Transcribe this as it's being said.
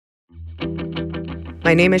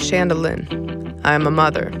My name is Shanda Lynn. I am a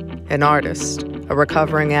mother, an artist, a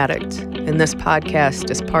recovering addict, and this podcast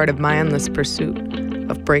is part of my endless pursuit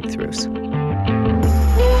of breakthroughs.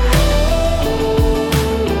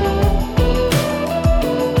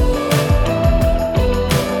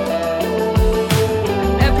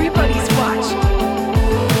 Everybody's watching.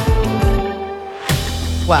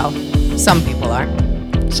 Well, some people are.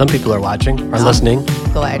 Some people are watching, or listening.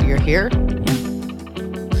 Glad you're here.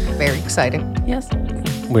 Very exciting. Yes.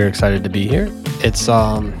 We're excited to be here. It's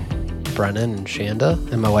Brennan and Shanda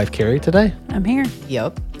and my wife Carrie today, I'm here.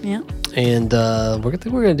 Yup. Yeah. and we're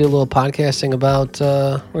gonna do a little podcasting about.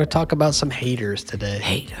 We're gonna talk about some haters today.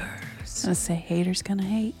 Haters. I say haters gonna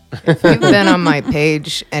hate. If you've been on my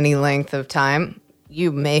page any length of time,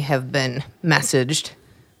 you may have been messaged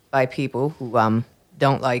by people who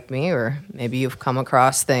don't like me, or maybe you've come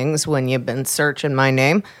across things when you've been searching my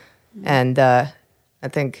name. And I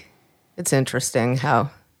think it's interesting how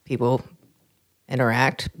people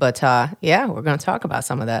interact. But yeah, we're going to talk about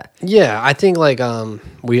some of that. Yeah, I think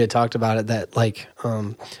we had talked about it that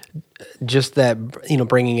just that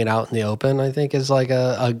bringing it out in the open, I think is like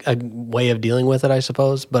a way of dealing with it, I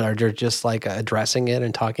suppose. But are just like addressing it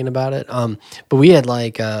and talking about it. But we had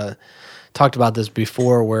talked about this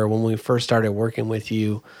before, where when we first started working with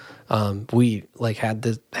you, we had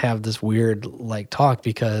to have this weird talk,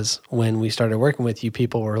 because when we started working with you,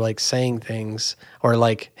 people were saying things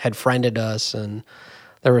or had friended us, and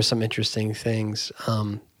there were some interesting things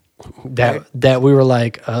that we were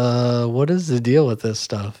what is the deal with this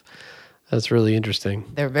stuff? That's really interesting.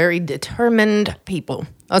 They're very determined people.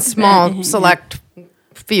 A small, select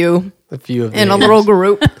few. A few of in a these. little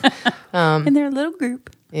group. In their little group,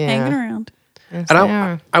 Yeah. hanging around. Yes, And they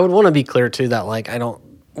are. I would want to be clear too that I don't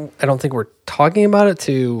think we're talking about it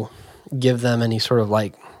to give them any sort of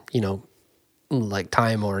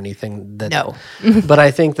time or anything that. No. But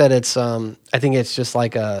I think that it's just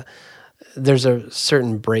there's a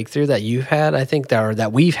certain breakthrough that you've had, I think,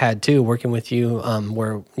 that we've had too, working with you,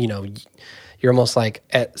 where you're almost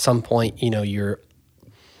at some point you're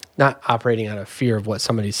not operating out of fear of what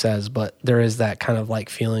somebody says, but there is that kind of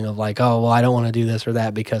feeling of oh, well, I don't want to do this or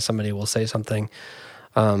that because somebody will say something.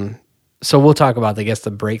 So we'll talk about, I guess,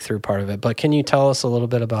 the breakthrough part of it. But can you tell us a little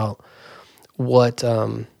bit about what,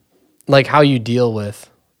 how you deal with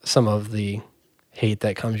some of the hate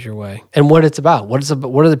that comes your way and what it's about? What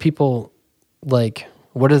are the people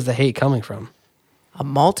what is the hate coming from? A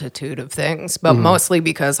multitude of things, but mostly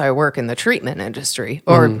because I work in the treatment industry,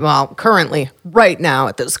 or currently, right now,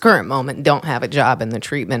 at this current moment, don't have a job in the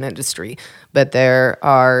treatment industry. But there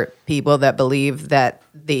are people that believe that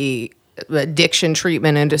the addiction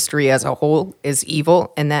treatment industry as a whole is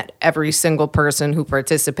evil, and that every single person who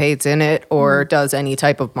participates in it or does any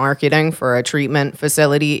type of marketing for a treatment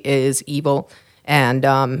facility is evil. And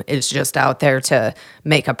it's just out there to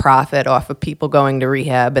make a profit off of people going to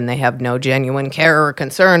rehab, and they have no genuine care or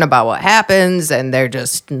concern about what happens, and they're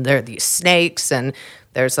these snakes, and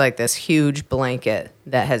there's this huge blanket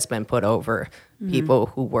that has been put over people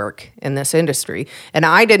who work in this industry. And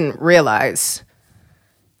I didn't realize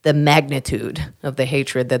the magnitude of the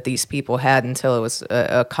hatred that these people had until it was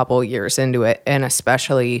a couple years into it, and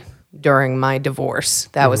especially during my divorce.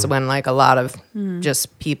 That was when a lot of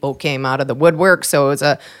just people came out of the woodwork. So it was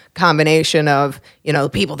a combination of,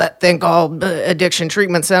 people that think all addiction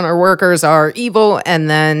treatment center workers are evil, and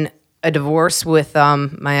then a divorce with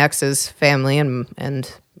my ex's family,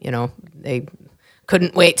 and they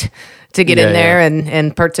couldn't wait to get in there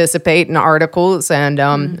and participate in articles. And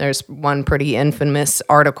there's one pretty infamous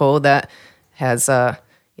article that has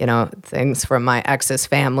things from my ex's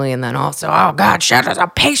family, and then also, oh God, Shanda's a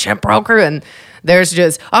patient broker, and there's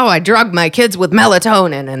just, oh, I drugged my kids with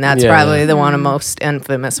melatonin, and that's probably the one of the most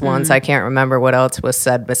infamous ones. I can't remember what else was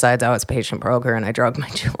said besides I was a patient broker and I drugged my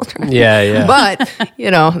children. Yeah. But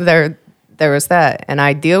there was that, and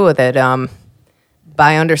I deal with it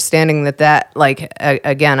by understanding that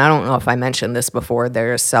again, I don't know if I mentioned this before,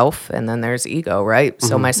 there's self and then there's ego, right?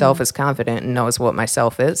 So myself is confident and knows what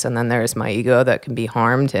myself is, and then there's my ego that can be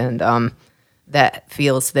harmed and that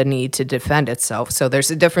feels the need to defend itself. So there's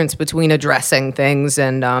a difference between addressing things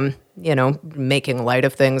and making light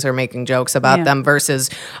of things or making jokes about them versus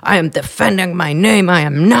I am defending my name, I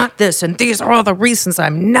am not this, and these are all the reasons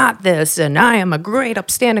I'm not this, and I am a great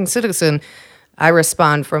upstanding citizen. I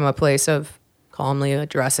respond from a place of calmly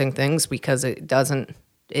addressing things because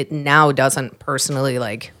it now doesn't personally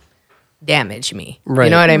damage me. Right.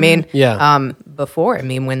 You know what I mean? Yeah. Before,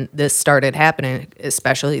 when this started happening,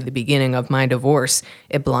 especially the beginning of my divorce,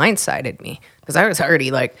 it blindsided me because I was already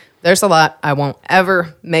there's a lot I won't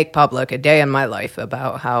ever make public a day in my life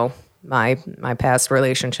about how my past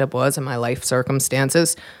relationship was and my life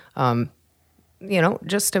circumstances,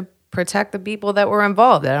 just to protect the people that were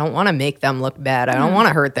involved. I don't want to make them look bad. I don't want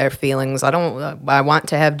to hurt their feelings. I want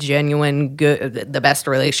to have genuine, good, the best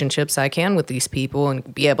relationships I can with these people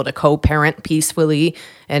and be able to co-parent peacefully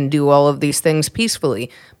and do all of these things peacefully.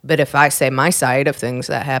 But if I say my side of things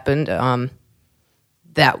that happened,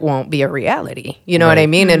 that won't be a reality. You know what I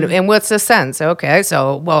mean? And what's the sense? Okay,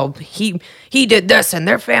 so, well, he did this and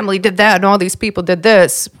their family did that and all these people did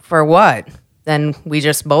this. For what? Then we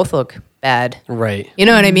just both look bad. Right. You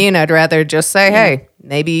know what I mean? I'd rather just say, hey,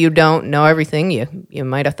 maybe you don't know everything you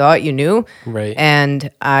might have thought you knew. Right.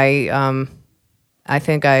 And I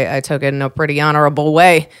think I took it in a pretty honorable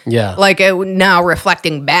way. Yeah. Like now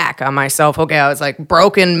reflecting back on myself, okay, I was like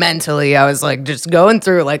broken mentally. I was like just going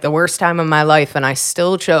through like the worst time of my life, and I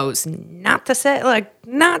still chose not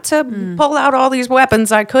to pull out all these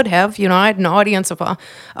weapons I could have. You know, I had an audience of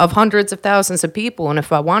hundreds of thousands of people, and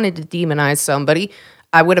if I wanted to demonize somebody,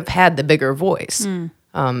 I would have had the bigger voice.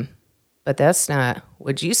 But that's not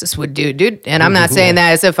what Jesus would do, dude. And I'm not saying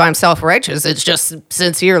that as if I'm self-righteous. It's just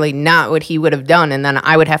sincerely not what he would have done. And then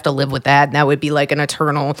I would have to live with that. And that would be like an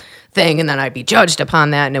eternal thing. And then I'd be judged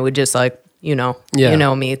upon that. And it would just like, you know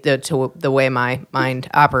me, the way my mind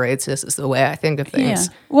operates. This is the way I think of things.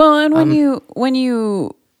 Yeah. Well, and when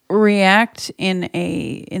you react in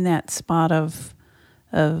that spot of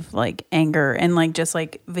like anger and like just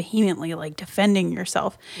like vehemently like defending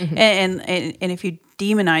yourself, and if you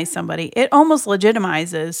demonize somebody, it almost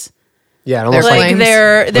legitimizes their claims.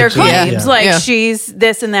 their claims. Yeah. She's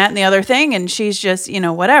this and that and the other thing, and she's just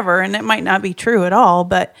whatever, and it might not be true at all,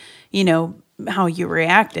 but how you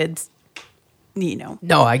reacted.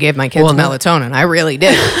 No, I gave my kids melatonin. I really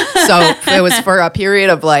did. So it was for a period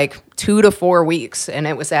of like 2 to 4 weeks, and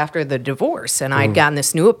it was after the divorce, and I'd gotten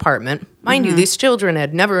this new apartment. Mind you, these children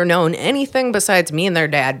had never known anything besides me and their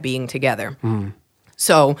dad being together.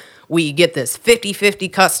 So we get this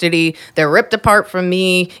 50-50 custody. They're ripped apart from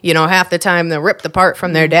me, half the time they're ripped apart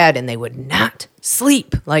from their dad, and they would not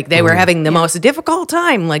sleep. Like they were having the most difficult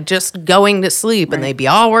time, like just going to sleep, and they'd be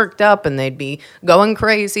all worked up and they'd be going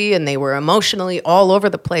crazy, and they were emotionally all over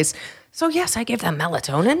the place. So yes, I gave them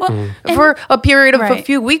melatonin for a period of a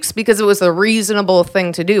few weeks because it was a reasonable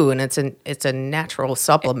thing to do, and it's a natural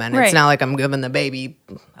supplement. It's not like I'm giving the baby,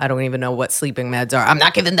 I don't even know what sleeping meds are. I'm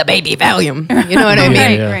not giving the baby Valium. You know what I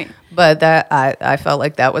mean? Right. But that I felt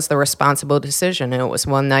like that was the responsible decision. And it was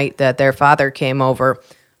one night that their father came over,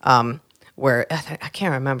 where I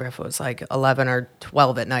can't remember if it was like 11 or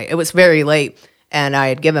 12 at night. It was very late. And I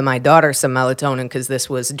had given my daughter some melatonin because this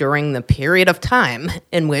was during the period of time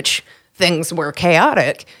in which things were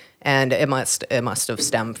chaotic, and it must have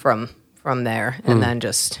stemmed from there, and then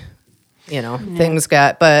just things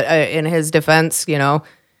got. But in his defense,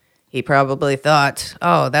 he probably thought,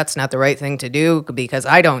 oh, that's not the right thing to do because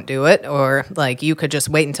I don't do it, or like you could just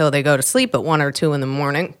wait until they go to sleep at 1 or 2 in the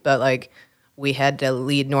morning. But like we had to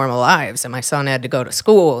lead normal lives, and my son had to go to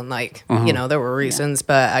school, and like there were reasons.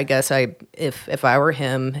 But I guess if I were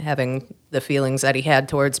him, having the feelings that he had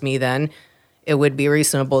towards me then, it would be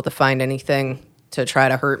reasonable to find anything to try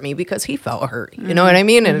to hurt me because he felt hurt. You know what I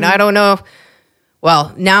mean? And I don't know.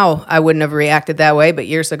 Well, now I wouldn't have reacted that way, but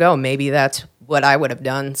years ago, maybe that's what I would have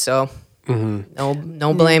done. So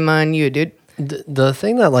no blame on you, dude. The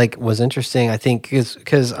thing that like was interesting, I think, is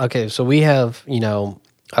because, okay, so we have,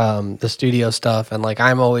 the studio stuff, and like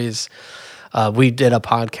I'm always, we did a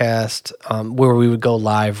podcast where we would go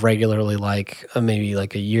live regularly, like maybe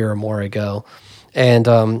like a year or more ago. And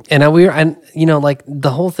like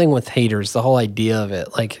the whole thing with haters, the whole idea of it,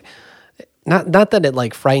 like not that it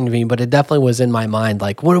like frightened me, but it definitely was in my mind.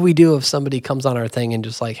 Like, what do we do if somebody comes on our thing and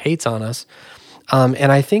just like hates on us?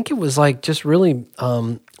 And I think it was like just really.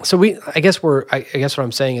 I guess what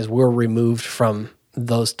I'm saying is we're removed from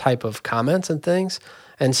those type of comments and things.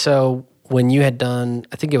 And so when you had done,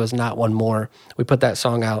 I think it was Not One More, we put that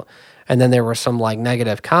song out, and then there were some like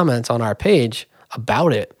negative comments on our page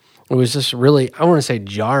about it. It was just really, I want to say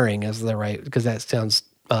jarring as the right, because that sounds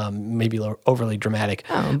maybe overly dramatic.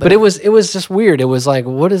 Oh, but it was just weird. It was like,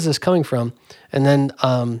 what is this coming from? And then,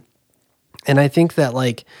 and I think that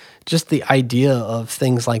like just the idea of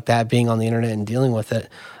things like that being on the internet and dealing with it,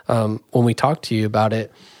 when we talked to you about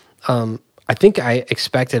it, I think I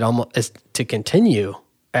expected almost to continue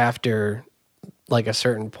after like a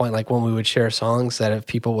certain point, like when we would share songs that if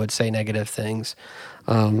people would say negative things.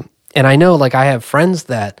 And I know like I have friends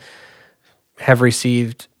that have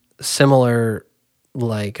received similar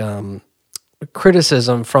like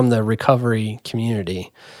criticism from the recovery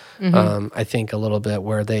community. I think a little bit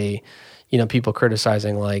where they, people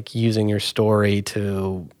criticizing like using your story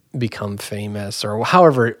to become famous, or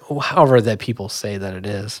however that people say that it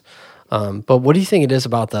is. But what do you think it is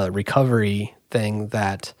about the recovery thing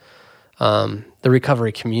that the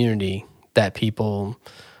recovery community that people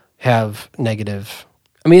have negative?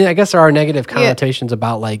 I mean, I guess there are negative connotations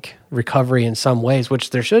about like recovery in some ways,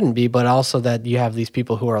 which there shouldn't be, but also that you have these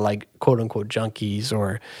people who are like quote unquote junkies,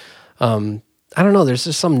 or I don't know. There's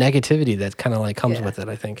just some negativity that kind of like comes with it,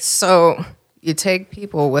 I think. So you take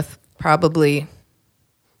people with probably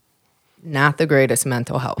not the greatest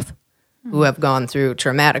mental health, who have gone through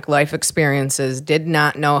traumatic life experiences, did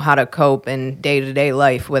not know how to cope in day-to-day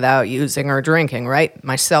life without using or drinking, right?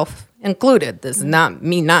 Myself included. This is not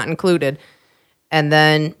me not included. And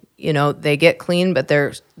then, you know, they get clean, but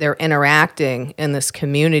they're interacting in this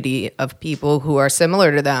community of people who are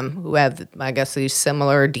similar to them, who have, I guess, these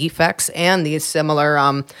similar defects and these similar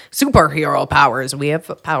superhero powers. We have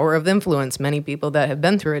a power of influence, many people that have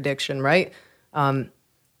been through addiction, right?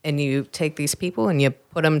 And you take these people and you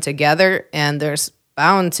put them together, and there's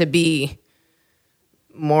bound to be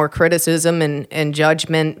more criticism and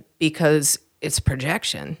judgment because it's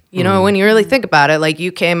projection. You know, when you really think about it, like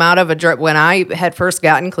you came out of a drug. When I had first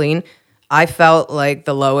gotten clean, I felt like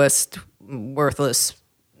the lowest, worthless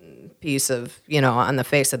piece of, you know, on the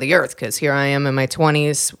face of the earth, because here I am in my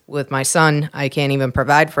 20s with my son. I can't even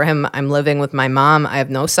provide for him. I'm living with my mom. I have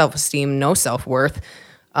no self-esteem, no self-worth.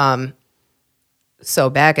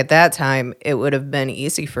 So back at that time, it would have been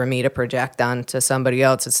easy for me to project onto somebody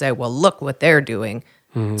else and say, well, look what they're doing,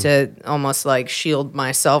 to almost like shield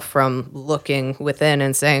myself from looking within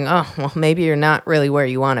and saying, oh, well, maybe you're not really where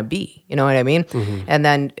you want to be. You know what I mean? And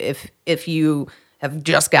then if you have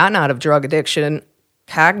just gotten out of drug addiction,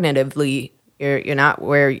 cognitively, you're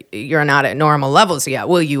not at normal levels yet.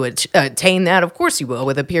 Will you attain that? Of course you will,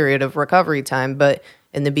 with a period of recovery time. But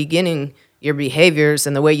in the beginning, your behaviors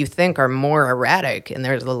and the way you think are more erratic, and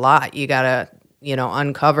there's a lot you gotta, you know,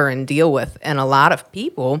 uncover and deal with. And a lot of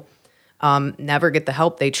people never get the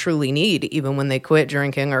help they truly need, even when they quit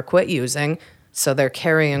drinking or quit using. So they're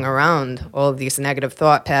carrying around all of these negative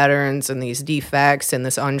thought patterns and these defects and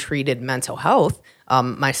this untreated mental health,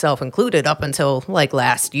 myself included, up until like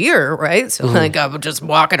last year, right? So like I'm just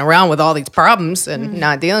walking around with all these problems and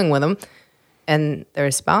not dealing with them. And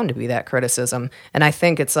there's bound to be that criticism. And I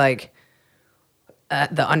think it's like,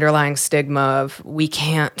 the underlying stigma of we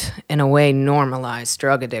can't, in a way, normalize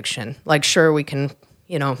drug addiction. Like, sure, we can,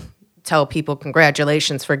 you know, tell people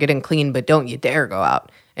congratulations for getting clean, but don't you dare go out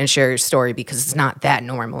and share your story because it's not that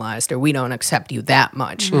normalized, or we don't accept you that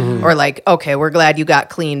much. Or like, okay, we're glad you got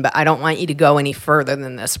clean, but I don't want you to go any further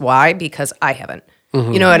than this. Why? Because I haven't.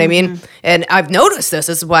 You know what I mean? And I've noticed this.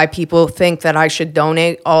 This is why people think that I should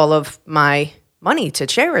donate all of my money to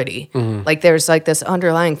charity. Like, there's like this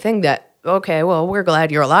underlying thing that, okay, well, we're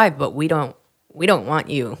glad you're alive, but we don't want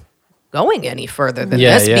you going any further than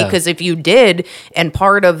this, because if you did, and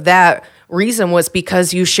part of that reason was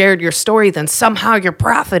because you shared your story, then somehow you're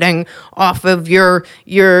profiting off of your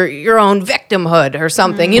own victimhood or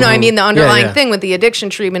something. You know what I mean? The underlying thing with the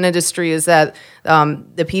addiction treatment industry is that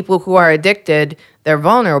the people who are addicted, they're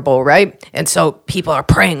vulnerable, right? And so people are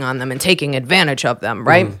preying on them and taking advantage of them,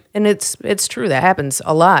 right? And it's true, that happens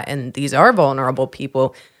a lot, and these are vulnerable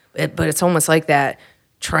people. But it's almost like that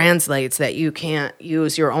translates that you can't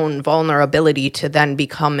use your own vulnerability to then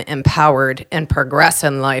become empowered and progress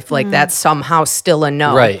in life. Like that's somehow still a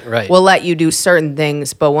no. Right. We'll let you do certain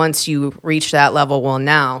things, but once you reach that level, well,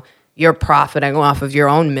 now you're profiting off of your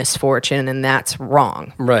own misfortune, and that's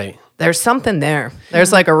wrong. Right. There's something there.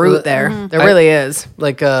 There's like a root there. There really is.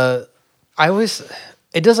 Like, it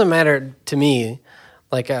doesn't matter to me.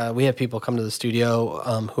 Like, we have people come to the studio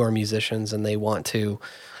who are musicians, and they want to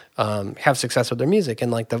have success with their music.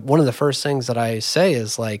 And like one of the first things that I say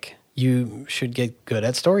is like, you should get good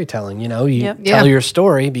at storytelling. You know, you tell your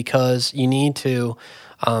story, because you need to,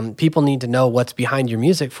 people need to know what's behind your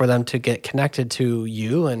music for them to get connected to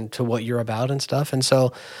you and to what you're about and stuff. And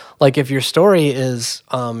so like, if your story is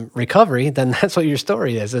recovery, then that's what your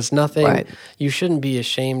story is. It's nothing, you shouldn't be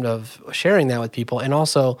ashamed of sharing that with people. And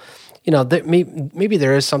also, you know, maybe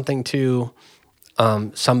there is something to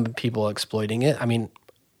some people exploiting it. I mean,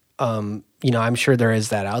 you know, I'm sure there is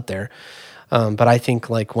that out there. But I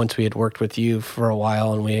think like once we had worked with you for a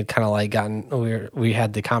while, and we had kind of like we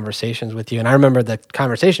had the conversations with you, and I remember the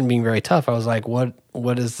conversation being very tough. I was like, what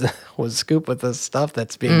is what's scoop with this stuff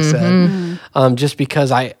that's being said? Just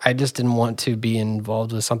because I just didn't want to be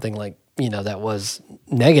involved with something like, you know, that was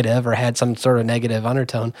negative or had some sort of negative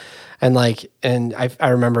undertone. And like, and I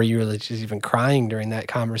remember you were like just even crying during that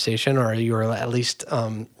conversation, or you were at least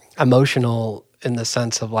emotional in the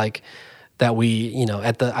sense of like that we,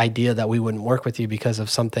 at the idea that we wouldn't work with you because of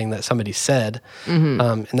something that somebody said.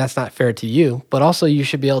 And that's not fair to you. But also you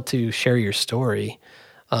should be able to share your story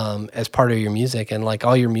as part of your music. And like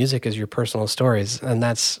all your music is your personal stories. And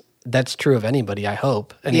that's true of anybody, I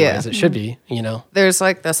hope. Anyways, it should be, There's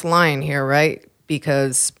like this line here, right?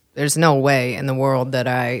 Because there's no way in the world that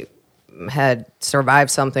I had survived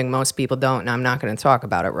something most people don't, and I'm not going to talk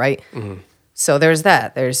about it, right? So there's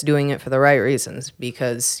that. There's doing it for the right reasons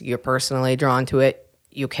because you're personally drawn to it.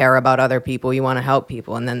 You care about other people. You want to help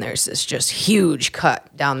people. And then there's this just huge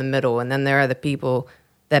cut down the middle. And then there are the people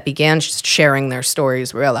that began sharing their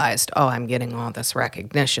stories, realized, oh, I'm getting all this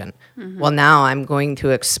recognition. Well, now I'm going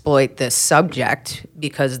to exploit this subject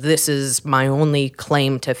because this is my only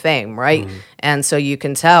claim to fame, right? And so you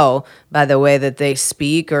can tell by the way that they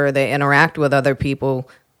speak or they interact with other people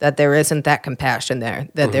that there isn't that compassion there,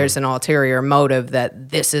 that there's an ulterior motive, that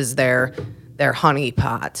this is their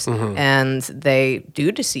honeypot. And they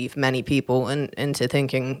do deceive many people into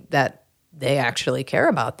thinking that they actually care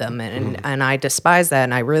about them. And I despise that.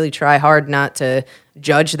 And I really try hard not to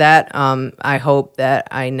judge that. I hope that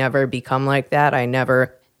I never become like that. I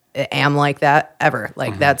never am like that, ever.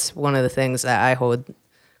 Like, that's one of the things that I hold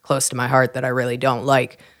close to my heart that I really don't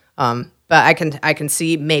like. But I can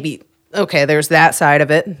see maybe, okay, there's that side of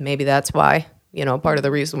it. Maybe that's why, part of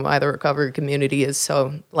the reason why the recovery community is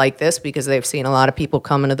so like this, because they've seen a lot of people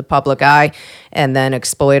come into the public eye and then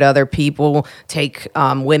exploit other people, take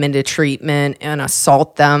women to treatment and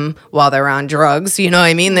assault them while they're on drugs. You know what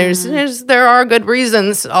I mean? There are good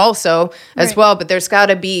reasons also as well, but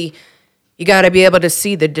you got to be able to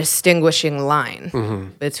see the distinguishing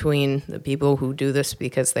line between the people who do this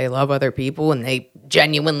because they love other people and they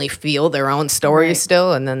genuinely feel their own story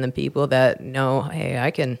still, and then the people that know, hey,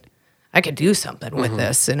 I can do something with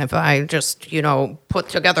this. And if I just, put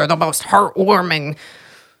together the most heartwarming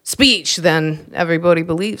speech, then everybody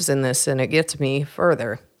believes in this and it gets me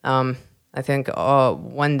further. I think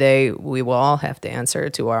one day we will all have to answer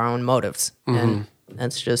to our own motives. And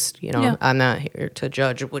that's just, I'm not here to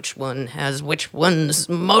judge which one has which one's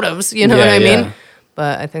motives, what I mean?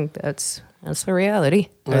 But I think that's the reality.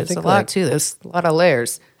 There's a lot to this, a lot of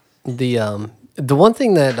layers. The one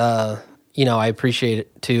thing that... I appreciate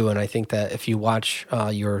it too, and I think that if you watch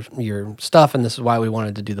your stuff, and this is why we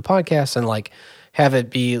wanted to do the podcast, and like have it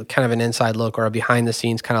be kind of an inside look or a behind the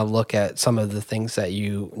scenes kind of look at some of the things that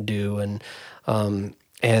you do, and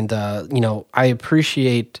I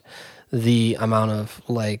appreciate the amount of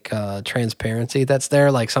like transparency that's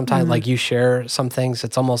there. Like sometimes, like you share some things,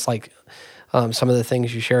 it's almost like some of the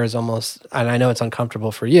things you share is almost, and I know it's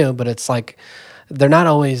uncomfortable for you, but it's like. They're not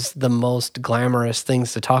always the most glamorous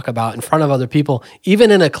things to talk about in front of other people,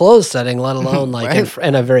 even in a closed setting, let alone like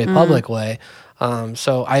in a very public way.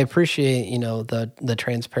 So I appreciate, the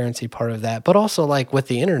transparency part of that, but also like with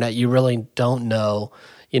the internet, you really don't know,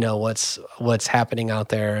 what's happening out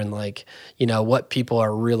there and like, what people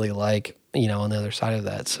are really like, on the other side of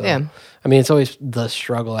that. So, I mean, it's always the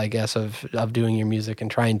struggle, I guess, of doing your music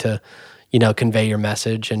and trying to, convey your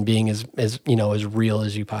message and being as real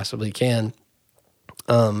as you possibly can.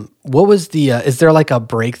 What was the, is there like a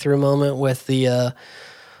breakthrough moment with the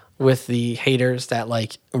haters that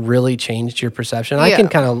like really changed your perception?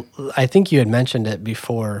 I think you had mentioned it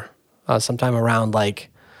before, sometime around like,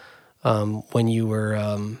 when you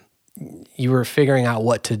were figuring out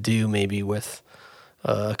what to do maybe with,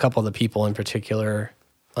 a couple of the people in particular,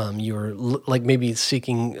 you were like maybe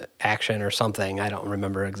seeking action or something. I don't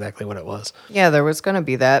remember exactly what it was. Yeah, there was going to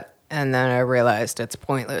be that. And then I realized it's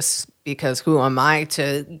pointless because who am I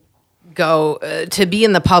to go to be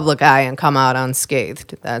in the public eye and come out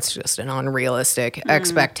unscathed? That's just an unrealistic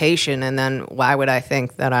expectation. And then why would I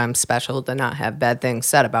think that I'm special to not have bad things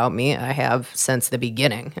said about me? I have since the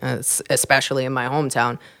beginning, especially in my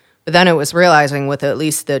hometown. But then it was realizing with at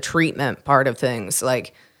least the treatment part of things,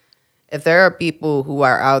 like if there are people who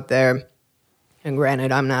are out there, and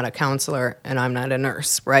granted, I'm not a counselor and I'm not a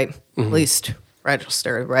nurse, right? At least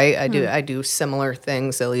registered, right? I do similar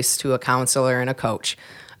things, at least to a counselor and a coach.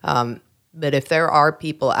 But if there are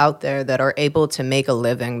people out there that are able to make a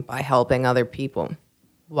living by helping other people,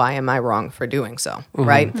 why am I wrong for doing so,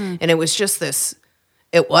 right? And it was just this,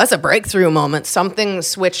 it was a breakthrough moment. Something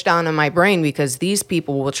switched on in my brain because these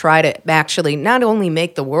people will try to actually not only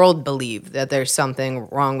make the world believe that there's something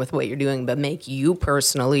wrong with what you're doing, but make you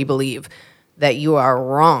personally believe that you are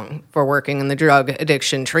wrong for working in the drug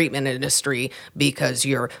addiction treatment industry because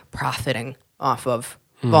you're profiting off of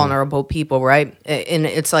vulnerable people, right? And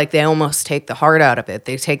it's like they almost take the heart out of it.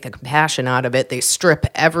 They take the compassion out of it. They strip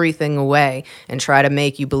everything away and try to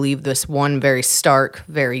make you believe this one very stark,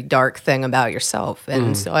 very dark thing about yourself.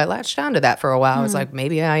 And so I latched onto that for a while. I was like,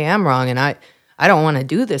 maybe I am wrong, and I don't want to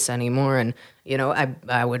do this anymore. And, you know,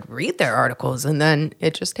 I would read their articles, and then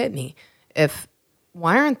it just hit me.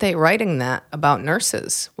 Why aren't they writing that about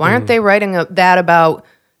nurses? Why aren't they writing that about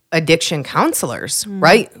addiction counselors,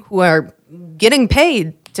 right? Who are getting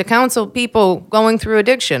paid to counsel people going through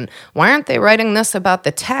addiction. Why aren't they writing this about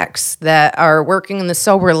the techs that are working in the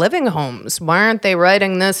sober living homes? Why aren't they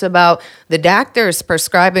writing this about the doctors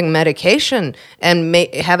prescribing medication and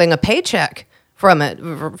having a paycheck from it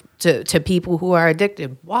to people who are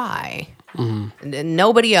addicted? Why? And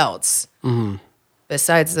nobody else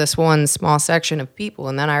besides this one small section of people.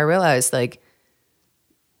 And then I realized, like,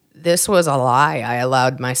 this was a lie I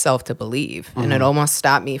allowed myself to believe. And it almost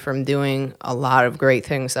stopped me from doing a lot of great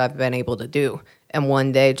things I've been able to do. And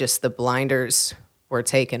one day, just the blinders were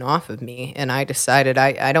taken off of me. And I decided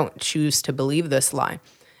I don't choose to believe this lie.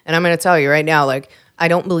 And I'm going to tell you right now, like, I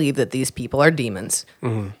don't believe that these people are demons.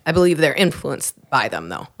 I believe they're influenced by them,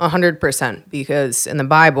 though, 100%. Because in the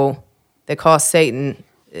Bible, they call Satan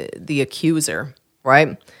the accuser,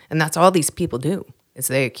 right? And that's all these people do. Is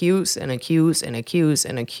they accuse and accuse and accuse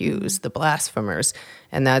and accuse the blasphemers.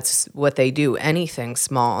 And that's what they do. Anything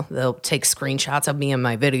small. They'll take screenshots of me in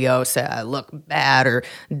my video, say I look bad or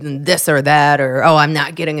this or that, or, oh, I'm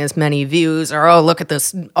not getting as many views, or, oh, look at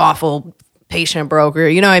this awful patient broker.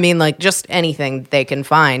 You know what I mean? Like, just anything they can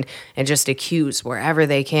find and just accuse wherever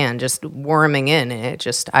they can, just worming in.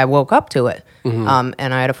 And I woke up to it. And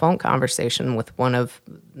I had a phone conversation with one of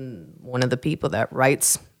the people that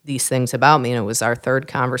writes these things about me, and it was our third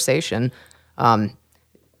conversation, past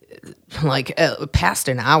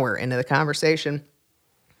an hour into the conversation,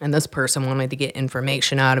 and this person wanted to get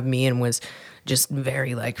information out of me and was just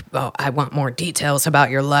very like, oh, I want more details about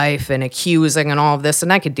your life, and accusing and all of this,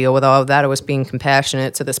 and I could deal with all of that. I was being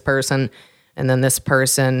compassionate to this person, and then this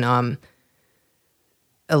person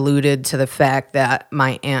alluded to the fact that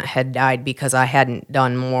my aunt had died because I hadn't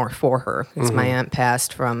done more for her, because my aunt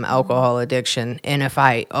passed from alcohol addiction. And if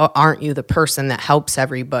aren't you the person that helps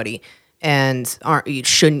everybody, and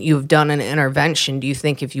shouldn't you have done an intervention? Do you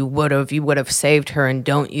think if you would have saved her? And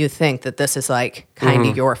don't you think that this is like kind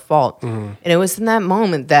of your fault? And it was in that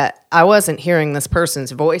moment that I wasn't hearing this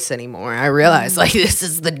person's voice anymore. I realized, like, this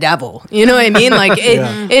is the devil. You know what I mean? Like,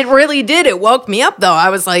 it really did. It woke me up, though.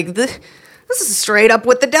 I was like, this is straight up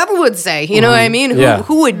what the devil would say. You know what I mean?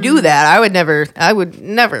 Who would do that? I would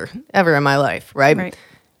never, ever in my life, right? And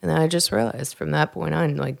then I just realized from that point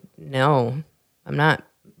on, like, no, I'm not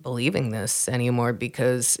believing this anymore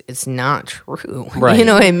because it's not true. Right. You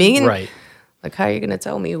know what I mean? Right. Like, how are you going to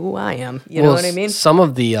tell me who I am? You know what I mean? Some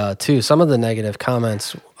of the negative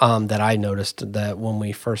comments that I noticed that when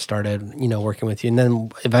we first started, working with you, and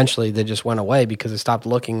then eventually they just went away because I stopped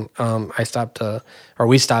looking.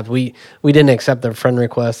 We stopped. We didn't accept the friend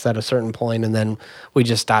requests at a certain point, and then we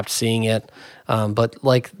just stopped seeing it. But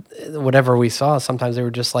like whatever we saw, sometimes they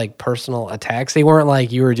were just like personal attacks. They weren't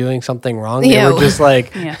like you were doing something wrong. They were just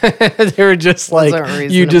like they were just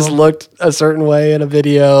like you just looked a certain way in a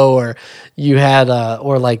video, or you had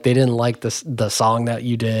or like they didn't like the song that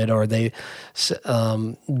you did, or they said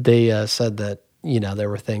that there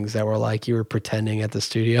were things that were like you were pretending at the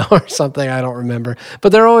studio or something. I don't remember,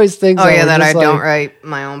 but there are always things. Oh yeah, that I don't write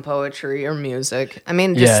my own poetry or music. I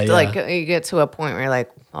mean, just like you get to a point where you're like,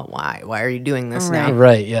 oh, why are you doing this now?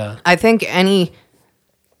 Right. Yeah. I think I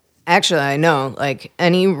know, like,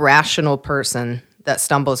 any rational person that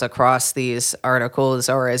stumbles across these articles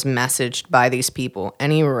or is messaged by these people,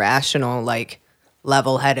 any rational, like,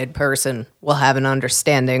 level-headed person will have an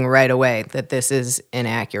understanding right away that this is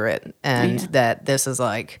inaccurate and that this is,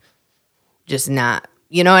 like, just not,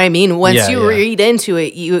 you know what I mean? Once you read into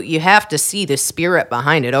it, you have to see the spirit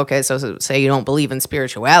behind it. Okay, so say you don't believe in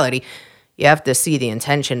spirituality, you have to see the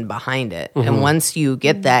intention behind it. And once you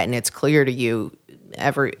get that and it's clear to you,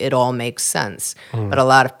 it all makes sense. But a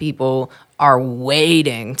lot of people are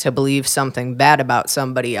waiting to believe something bad about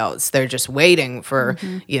somebody else. They're just waiting for,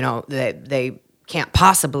 they can't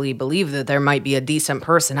possibly believe that there might be a decent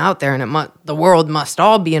person out there, and the world must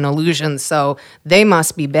all be an illusion, so they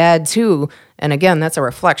must be bad too. And again, that's a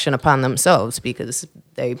reflection upon themselves, because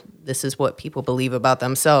this is what people believe about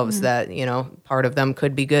themselves, that, part of them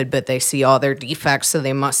could be good, but they see all their defects, so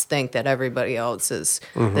they must think that everybody else is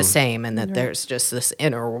the same, and that there's just this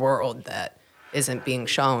inner world that isn't being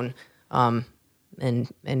shown. So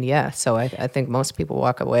I think most people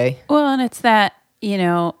walk away. Well, and it's that,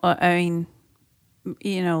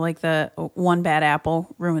 like the one bad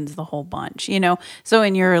apple ruins the whole bunch, So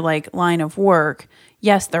in your like line of work,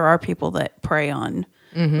 yes, there are people that prey on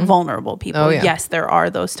vulnerable people. Oh, yeah. Yes, there are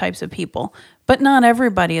those types of people, but not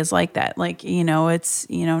everybody is like that. Like, it's,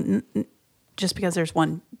 just because there's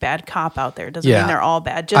one bad cop out there doesn't mean they're all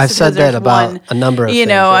bad. Just I've said that about a number of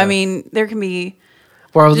things. I mean, there can be,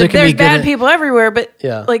 well, there can there's be bad people everywhere, but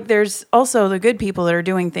Yeah. like there's also the good people that are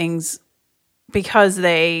doing things because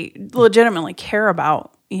they legitimately care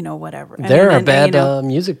about, whatever. There are bad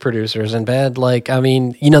music producers and bad,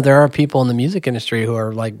 there are people in the music industry who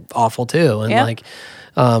are like awful too. And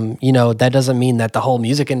that doesn't mean that the whole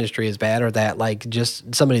music industry is bad or that like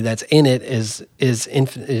just somebody that's in it is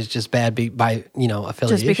just bad by affiliation.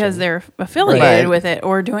 Just because they're affiliated with it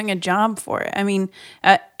or doing a job for it. I mean,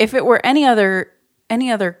 if it were any other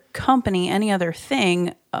company, any other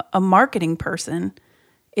thing, a marketing person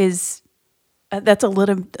is... that's a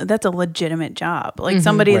legitimate job. Like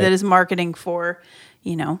somebody that is marketing for,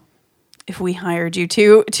 if we hired you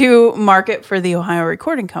to market for the Ohio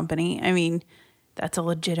Recording Company, I mean, that's a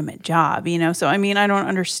legitimate job, So I mean, I don't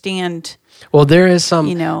understand. Well, there is some,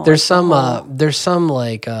 there's like some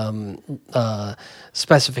like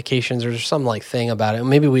specifications. There's some like thing about it.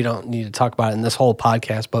 Maybe we don't need to talk about it in this whole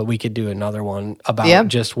podcast, but we could do another one about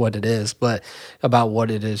just what it is, but about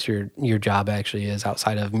what it is your job actually is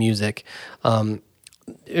outside of music.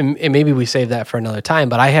 And maybe we save that for another time.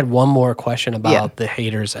 But I had one more question about the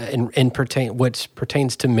haters which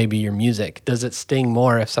pertains to maybe your music. Does it sting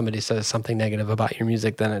more if somebody says something negative about your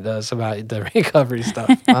music than it does about the recovery stuff?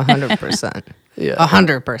 100%. Yeah,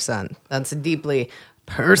 100%. That's deeply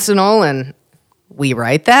personal, and we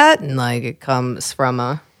write that, and like it comes from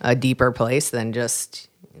a deeper place than just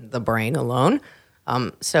the brain alone.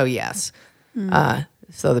 So yes.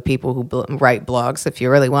 So the people who write blogs, if you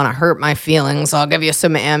really want to hurt my feelings, I'll give you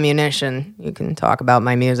some ammunition. You can talk about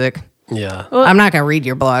my music. Yeah. Well, I'm not going to read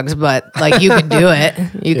your blogs, but like you could do it.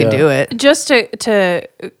 You could do it. Just to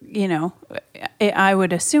I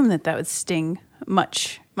would assume that would sting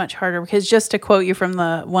much, much harder, because just to quote you from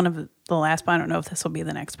one of the last, I don't know if this will be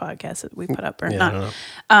the next podcast that we put up or not.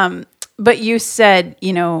 I don't know. But you said,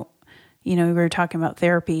 we were talking about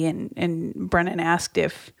therapy, and Brennan asked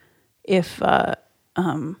if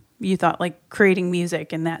you thought like creating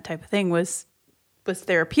music and that type of thing was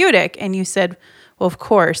therapeutic, and you said, well, of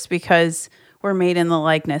course, because we're made in the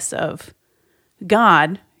likeness of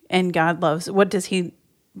God, and God loves. What does He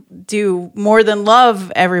do more than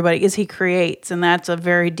love everybody? Is He creates, and that's a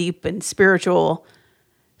very deep and spiritual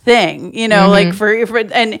thing, like for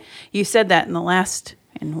and you said that in the last.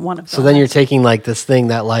 One of them. So then you're taking like this thing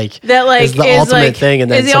that is the is ultimate like, thing,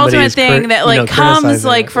 and then is the ultimate thing that like comes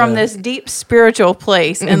like from this deep spiritual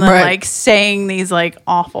place, and then like saying these like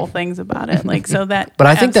awful things about it, like so that. But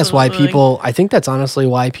I think that's why people. I think that's honestly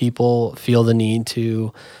why people feel the need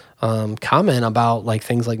to comment about like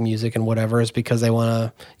things like music and whatever, is because they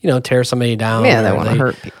want to tear somebody down. Yeah, they want to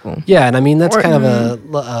hurt people. Yeah, and I mean that's kind of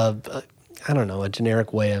a I don't know, a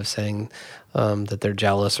generic way of saying that they're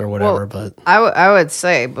jealous or whatever. But I would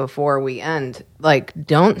say before we end, like,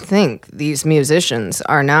 don't think these musicians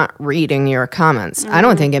are not reading your comments. I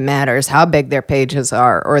don't think it matters how big their pages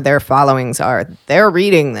are or their followings are. They're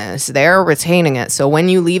reading this. They're retaining it. So when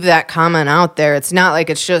you leave that comment out there, it's not like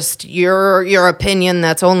it's just your opinion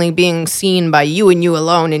that's only being seen by you and you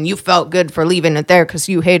alone, and you felt good for leaving it there because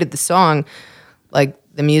you hated the song. Like,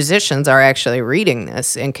 the musicians are actually reading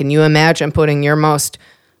this. And can you imagine putting your most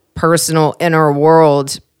personal inner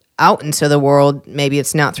world out into the world? Maybe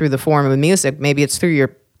it's not through the form of music. Maybe it's through your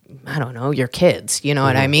kids. You know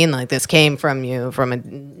what I mean? Like, this came from you from a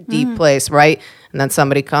deep place, right? And then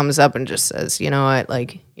somebody comes up and just says, you know what,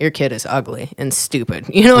 like, your kid is ugly and stupid.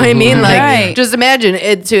 You know what I mean? Like, just imagine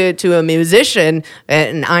it to a musician,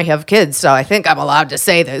 and I have kids, so I think I'm allowed to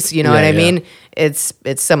say this. You know what I mean? It's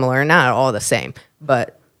similar, not all the same,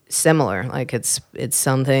 but similar. Like, it's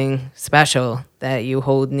something special that you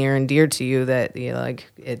hold near and dear to you, that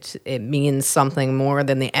like it means something more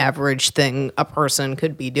than the average thing a person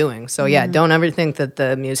could be doing. So don't ever think that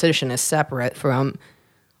the musician is separate from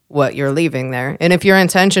what you're leaving there. And if your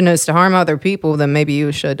intention is to harm other people, then maybe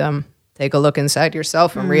you should take a look inside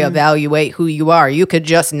yourself and reevaluate who you are. You could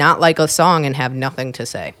just not like a song and have nothing to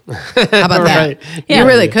say. How about that? Right. Yeah. You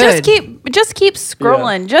really could. Just keep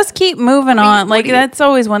scrolling. Yeah. Just keep moving on. Like, that's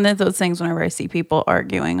always one of those things whenever I see people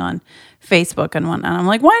arguing on Facebook and whatnot. I'm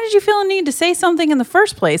like, why did you feel a need to say something in the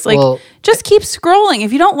first place? Like, just keep scrolling.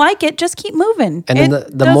 If you don't like it, just keep moving. And then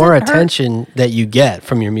the more attention that you get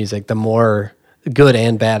from your music, the more good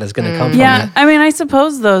and bad is going to come from it. I mean, I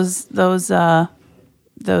suppose those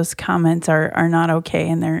those comments are not okay,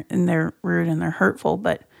 and they're rude and they're hurtful.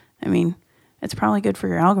 But I mean, it's probably good for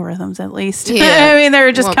your algorithms, at least. Yeah. I mean,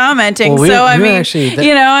 they're just commenting. Well, so I mean, actually,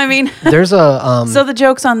 there's a so the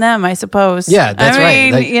joke's on them, I suppose. Yeah, that's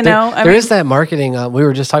right. Like, there is that marketing. We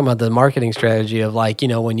were just talking about the marketing strategy of like,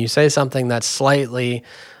 when you say something that's slightly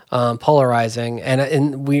polarizing,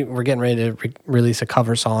 and we were getting ready to release a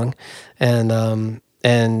cover song,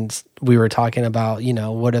 and we were talking about,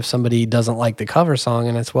 what if somebody doesn't like the cover song,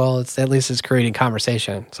 and it's at least it's creating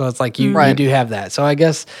conversation. So it's like you do have that. So I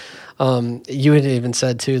guess you had even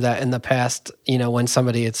said too that in the past, when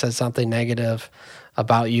somebody had said something negative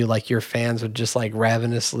about you, like your fans would just like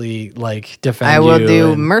ravenously like defend you. I will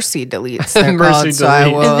do mercy deletes. They're Mercy called, so I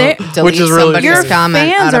will delete which is really somebody's your comment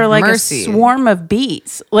fans out are of like mercy. a swarm of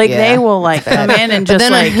bees. Like Yeah. they will like come in and But just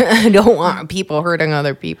then like I don't want people hurting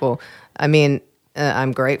other people. I mean,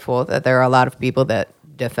 I'm grateful that there are a lot of people that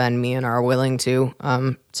defend me and are willing to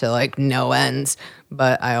like no ends.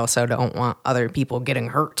 But I also don't want other people getting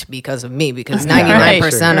hurt because of me, because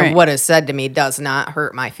 99% of what is said to me does not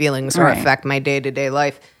hurt my feelings or affect my day-to-day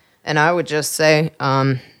life. And I would just say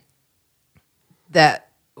that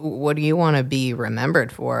what do you want to be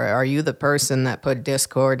remembered for? Are you the person that put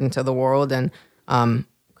discord into the world and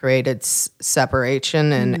created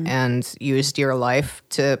separation and used your life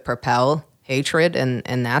to propel hatred,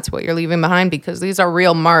 and that's what you're leaving behind? Because these are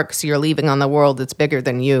real marks you're leaving on the world. It's bigger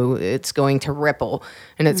than you. It's going to ripple,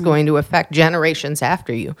 and it's going to affect generations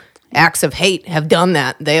after you. Acts of hate have done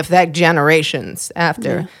that. They affect generations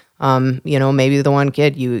after. Maybe the one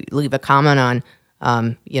kid you leave a comment on,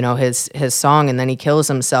 his song, and then he kills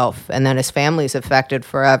himself, and then his family's affected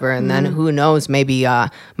forever. And then who knows, maybe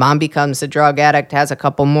mom becomes a drug addict, has a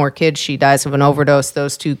couple more kids, she dies of an overdose.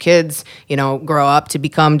 Those two kids, grow up to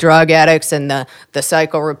become drug addicts, and the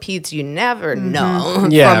cycle repeats. You never know.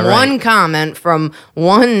 Yeah, from one comment, from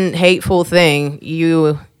one hateful thing,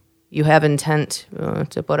 you have intent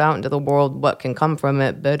to put out into the world what can come from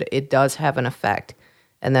it, but it does have an effect.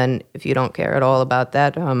 And then if you don't care at all about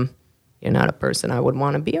that, you're not a person I would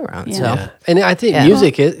want to be around. Yeah. So, Yeah. And I think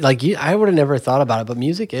music is like, I would have never thought about it, but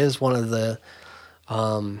music is one of the,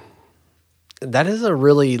 that is a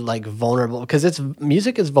really like vulnerable, because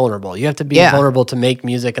music is vulnerable. You have to be vulnerable to make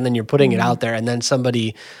music, and then you're putting it out there, and then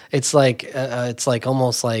somebody, it's like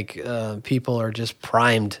almost like people are just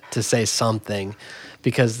primed to say something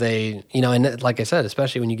because they, and like I said,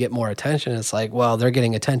 especially when you get more attention, it's like, well, they're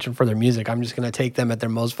getting attention for their music. I'm just going to take them at their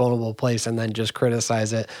most vulnerable place and then just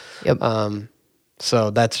criticize it. Yep. So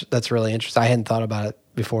that's really interesting. I hadn't thought about it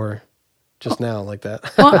before, just now like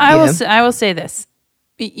that. Well, I will say this: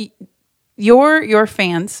 your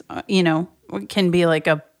fans, can be like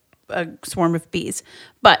a swarm of bees.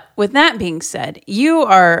 But with that being said, you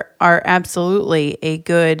are absolutely a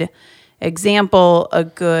good example, a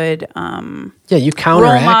good you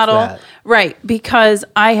counteract role model, that. right? Because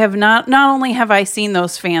I have not only have I seen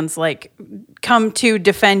those fans like come to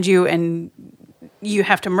defend you and you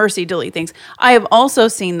have to mercy delete things. I have also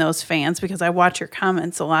seen those fans, because I watch your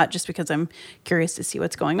comments a lot just because I'm curious to see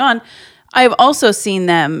what's going on. I have also seen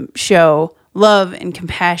them show love and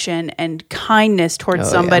compassion and kindness towards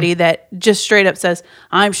somebody that just straight up says,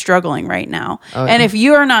 I'm struggling right now. And if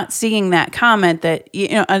you are not seeing that comment that,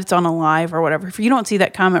 it's on a live or whatever, if you don't see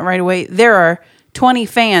that comment right away, there are 20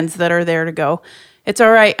 fans that are there to go, it's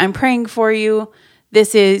all right, I'm praying for you.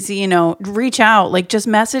 This is, reach out, like just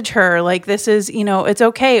message her. Like this is, it's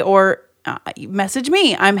okay. Or message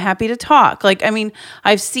me. I'm happy to talk. Like, I mean,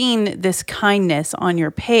 I've seen this kindness on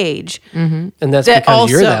your page. Mm-hmm. And that's because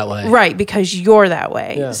you're that way. Right, because you're that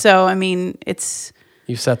way. Yeah. So, I mean,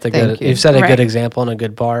 You've set a good example and a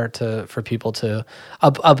good bar for people to,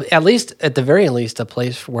 at least at the very least, a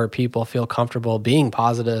place where people feel comfortable being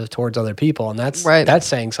positive towards other people, and that's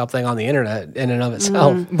saying something on the internet in and of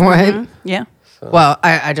itself. Mm-hmm. Right? Mm-hmm. Yeah. So. Well,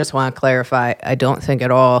 I just want to clarify. I don't think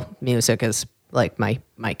at all music is like my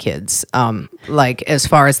kids. Like as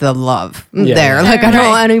far as the love there, like I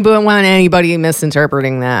don't want anybody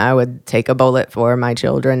misinterpreting that. I would take a bullet for my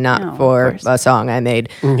children, not for a song I made.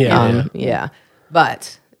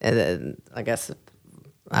 But I guess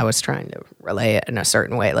I was trying to relay it in a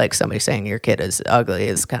certain way. Like somebody saying your kid is ugly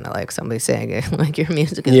is kind of like somebody saying like your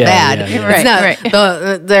music is bad. Yeah. It's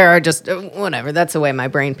not. There are just whatever. That's the way my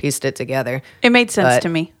brain pieced it together. It made sense to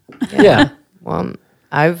me. Yeah. Well,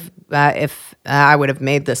 if I would have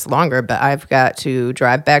made this longer, but I've got to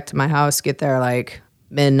drive back to my house, get there like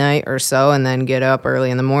midnight or so, and then get up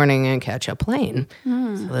early in the morning and catch a plane.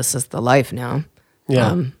 So this is the life now.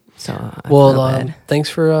 Yeah. So I Well, feel bad. thanks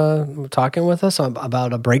for talking with us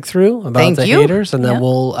about a breakthrough, about Thank the you. haters, and then Yep.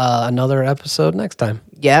 we'll another episode next time.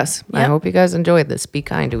 Yes, I Yep. hope you guys enjoyed this. Be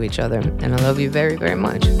kind to each other, and I love you very, very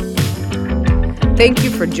much. Thank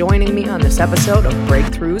you for joining me on this episode of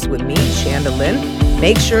Breakthroughs with me, Shanda Lynn.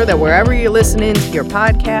 Make sure that wherever you're listening to your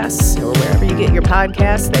podcasts or wherever you get your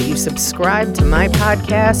podcasts, that you subscribe to my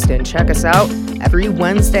podcast and check us out every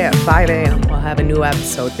Wednesday at 5 a.m. We'll have a new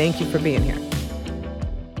episode. Thank you for being here.